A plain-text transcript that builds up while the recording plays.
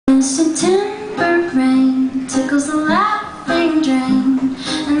the September rain tickles the laughing drain,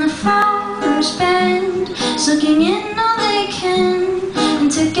 and the flowers bend, soaking in all they can,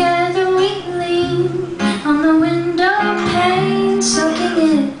 and together we lean on the window pane, soaking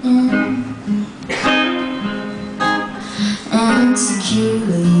it in, and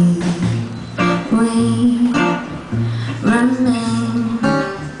securely we remain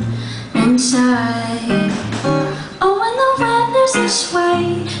inside. Oh, when the weather's this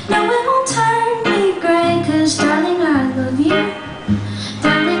way, no, it won't turn me gray, 'cause darling, I love you,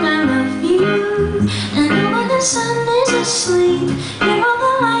 darling, I love you. And oh, when the sun is asleep, you're all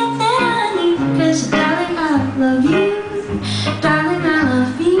the light that I need, 'cause darling, I love you, darling, I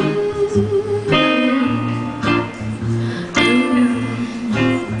love you.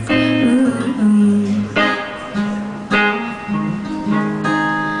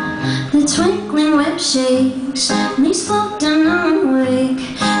 The twinkling web shakes, and he's floating awake,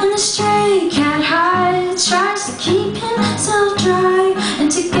 and the stray cat hides, tries to keep himself dry,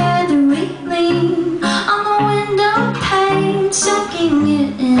 and together we lean on the window pane, soaking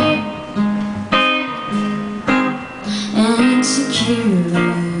it in, and securely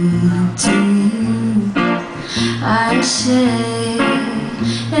to you I say,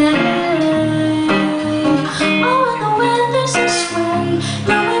 hey. Oh, when the weather's this way,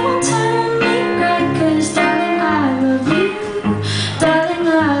 no, it won't turn me gray, 'cause darling, I love you, darling, I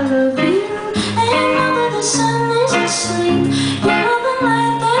love you. And although the sun is asleep, you're all the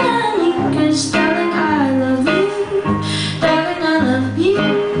light that I need, 'cause darling, I love you, darling, I love you.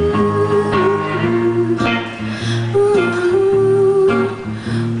 Ooh,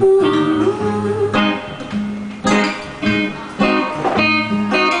 ooh.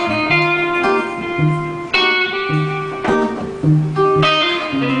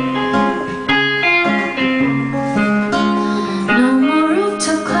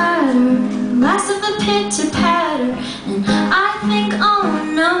 Last of the pitter-patter, and I think, oh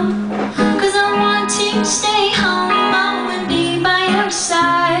no, 'cause I want to stay home, oh, and be by your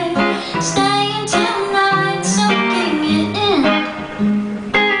side, stay until night, soaking it in,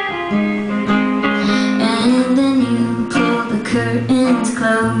 and then you pull the curtains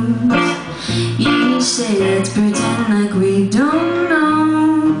close, you say let's pretend like we don't know.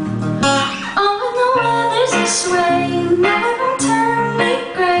 Oh, when the weather's this way, no, it won't turn me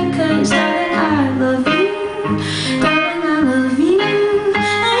gray, 'cause darling, I love you, darling, I love you.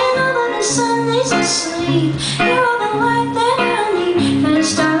 And although the sun is asleep, you're all the light that I need,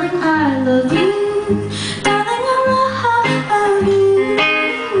 'cause darling, I love you,